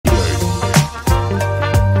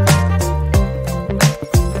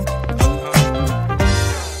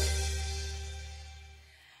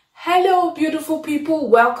beautiful people,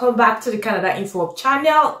 welcome back to the Canada Info Hub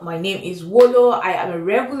channel. My name is Wolo. I am a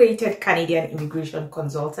regulated Canadian immigration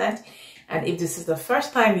consultant, and if this is the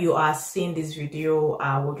first time you are seeing this video,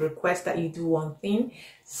 I would request that you do one thing: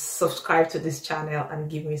 subscribe to this channel and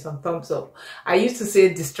give me some thumbs up. I used to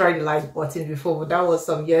say destroy the like button before, but that was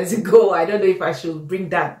some years ago. I don't know if I should bring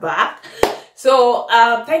that back. So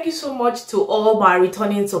thank you so much to all my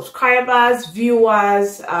returning subscribers,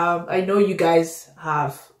 viewers. I know you guys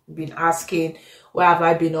have been asking, where have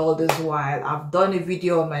I been all this while? I've done a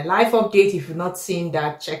video on my life update. If you've not seen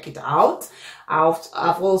that, check it out.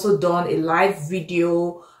 I've also done a live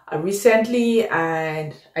video recently,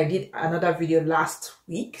 and I did another video last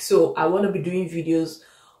week. So I want to be doing videos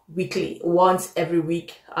weekly. Once every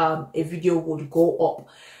week a video would go up.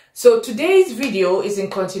 So today's video is in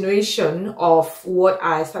continuation of what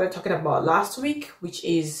I started talking about last week, which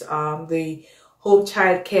is the home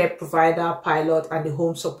child care provider pilot and the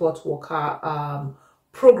home support worker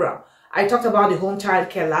program. I talked about the home child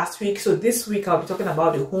care last week, so this week I'll be talking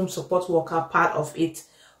about the home support worker part of it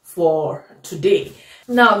for today.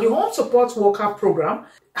 Now, the home support worker program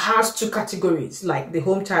has two categories, like the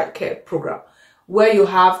home child care program, where you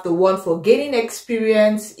have the one for gaining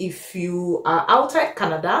experience. If you are outside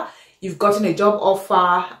Canada, you've gotten a job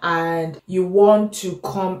offer and you want to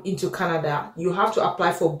come into Canada, you have to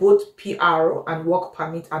apply for both PR and work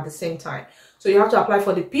permit at the same time. So you have to apply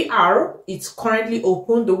for the PR. It's currently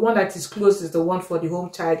open. The one that is closed is the one for the home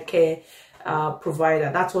child care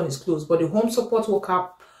provider. That one is closed, but the home support worker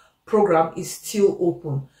program is still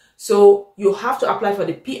open. So you have to apply for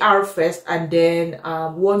the PR first, and then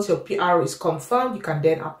once your PR is confirmed, you can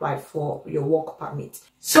then apply for your work permit.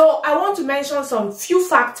 So I want to mention some few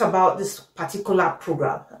facts about this particular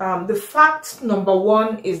program. The fact number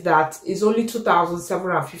one is that it's only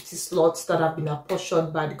 2,750 slots that have been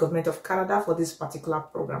apportioned by the government of Canada for this particular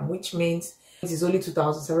program, which means it's only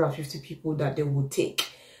 2,750 people that they will take.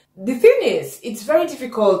 The thing is, it's very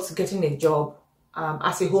difficult getting a job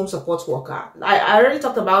as a home support worker. I already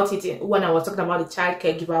talked about it when I was talking about the child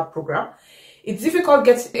caregiver program. It's difficult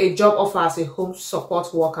getting a job offer as a home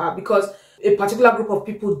support worker because a particular group of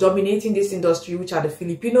people dominating this industry, which are the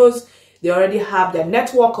Filipinos, they already have their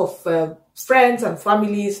network of friends and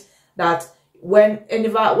families that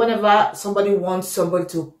whenever somebody wants somebody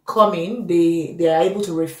to come in, they are able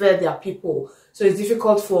to refer their people. So it's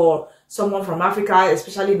difficult for someone from Africa,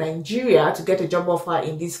 especially Nigeria, to get a job offer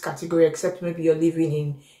in this category, except maybe you're living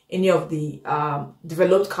in any of the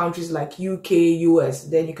developed countries like UK, US,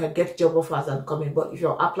 then you can get job offers and come in. But if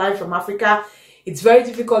you're applying from Africa, it's very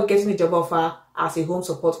difficult getting a job offer as a home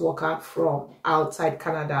support worker from outside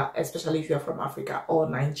Canada, especially if you're from Africa or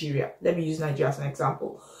Nigeria. Let me use Nigeria as an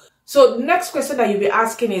example. So the next question that you'll be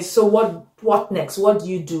asking is, so what next? What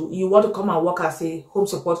do? You want to come and work as a home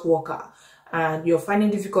support worker, and you're finding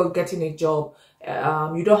difficult getting a job.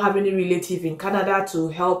 You don't have any relative in Canada to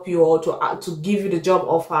help you or to give you the job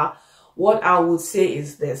offer. What I would say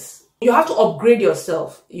is this: you have to upgrade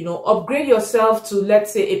yourself. Upgrade yourself to,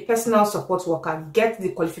 let's say, a personal support worker. Get the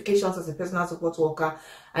qualifications as a personal support worker,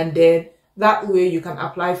 and then that way you can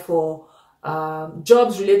apply for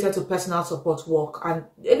jobs related to personal support work. And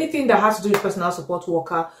anything that has to do with personal support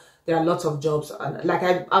worker, there are lots of jobs. And like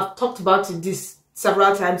I've talked about this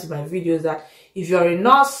several times in my videos, that if you're a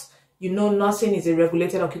nurse, nursing is a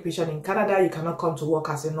regulated occupation in Canada. You cannot come to work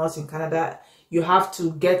as a nurse in Canada. You have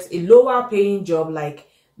to get a lower paying job like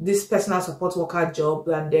this personal support worker job,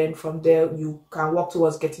 and then from there you can work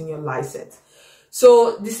towards getting your license.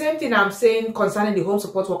 So the same thing I'm saying concerning the home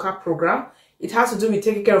support worker program. It has to do with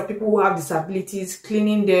taking care of people who have disabilities,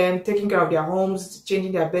 cleaning them, taking care of their homes,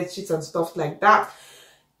 changing their bed sheets and stuff like that.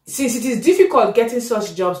 Since it is difficult getting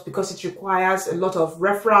such jobs because it requires a lot of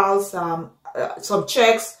referrals, some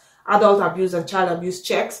checks, adult abuse and child abuse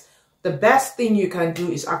checks, the best thing you can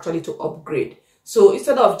do is actually to upgrade. So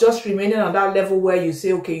instead of just remaining on that level where you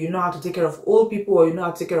say, okay, you know how to take care of old people or you know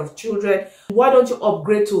how to take care of children, why don't you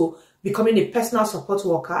upgrade to becoming a personal support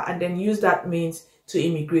worker and then use that means to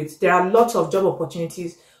immigrate? There are lots of job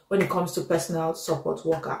opportunities when it comes to personal support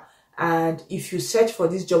worker. And if you search for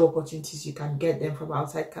these job opportunities, you can get them from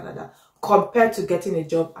outside Canada compared to getting a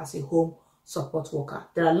job as a home support worker.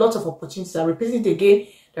 There are lots of opportunities. I repeat it again.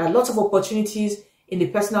 There are lots of opportunities in the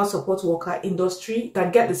personal support worker industry. You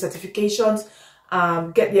can get the certifications,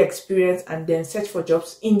 get the experience, and then search for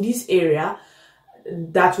jobs in this area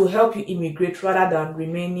that will help you immigrate rather than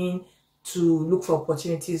remaining to look for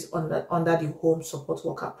opportunities under the home support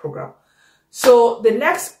worker program. So the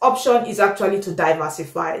next option is actually to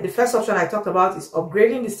diversify. The first option I talked about is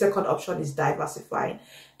upgrading. The second option is diversifying.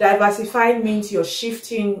 Diversifying means you're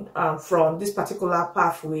shifting from this particular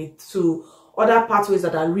pathway to other pathways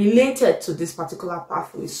that are related to this particular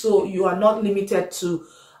pathway. So you are not limited to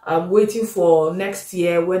waiting for next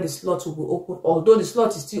year when the slot will be open, although the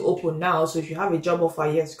slot is still open now. So if you have a job offer,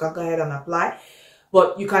 yes, you can go ahead and apply,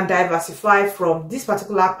 but you can diversify from this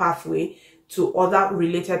particular pathway to other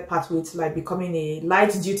related pathways, like becoming a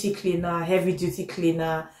light duty cleaner, heavy duty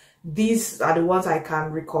cleaner. These are the ones I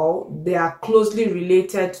can recall. They are closely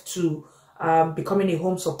related to becoming a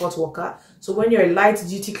home support worker. So when you're a light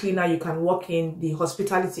duty cleaner, you can work in the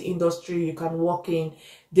hospitality industry, you can work in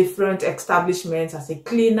different establishments as a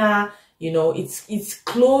cleaner. You know, it's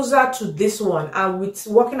closer to this one. And with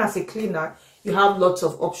working as a cleaner, you have lots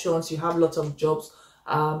of options, you have lots of jobs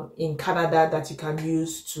in Canada that you can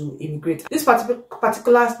use to immigrate. This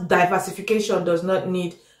particular diversification does not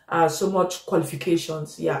need so much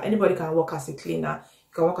qualifications. Yeah, anybody can work as a cleaner.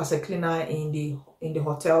 You can work as a cleaner in the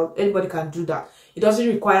hotel. Anybody can do that. It doesn't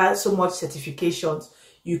require so much certifications.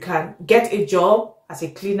 You can get a job as a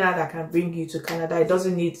cleaner that can bring you to Canada. It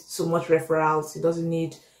doesn't need so much referrals. It doesn't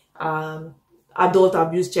need adult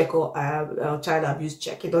abuse check or child abuse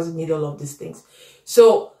check. It doesn't need all of these things.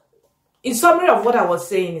 So in summary of what I was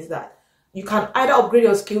saying is that you can either upgrade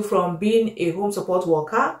your skill from being a home support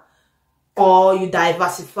worker, or you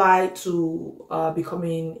diversify to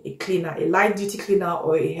becoming a cleaner, a light duty cleaner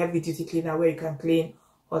or a heavy duty cleaner, where you can clean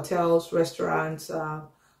hotels, restaurants,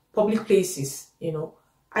 public places. You know,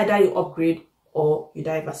 either you upgrade or you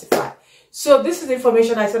diversify. So this is the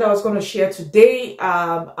information I said I was going to share today.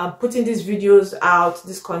 I'm putting these videos out,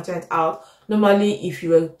 this content out. Normally, if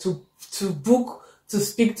you were to book to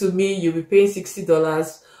speak to me, you'll be paying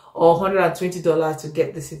 $60 or $120 to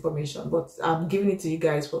get this information, but I'm giving it to you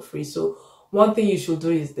guys for free. So one thing you should do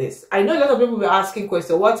is this. I know a lot of people will be asking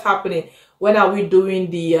questions, what's happening? When are we doing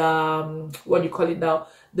the what do you call it now,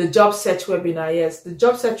 the job search webinar? Yes, the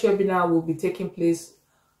job search webinar will be taking place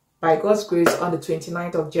by God's grace on the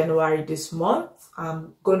 29th of January this month.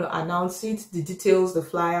 I'm going to announce it, the details, the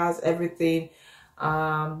flyers, everything.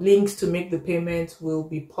 Links to make the payment will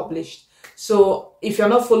be published. So if you're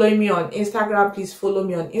not following me on Instagram, please follow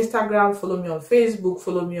me on Instagram, follow me on Facebook,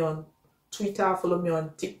 follow me on Twitter, follow me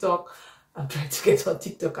on TikTok. I'm trying to get on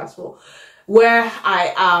TikTok as well, where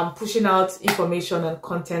I am pushing out information and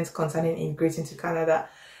content concerning immigrating to Canada.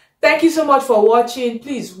 Thank you so much for watching.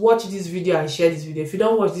 Please watch this video and share this video. If you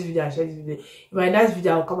don't watch this video and share this video, in my next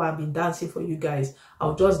video I'll come and be dancing for you guys.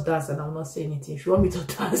 I'll just dance and I'll not say anything. If you want me to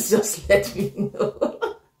dance, just let me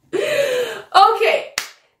know. Okay,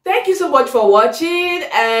 thank you so much for watching,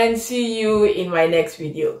 and see you in my next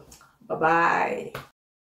video. Bye bye.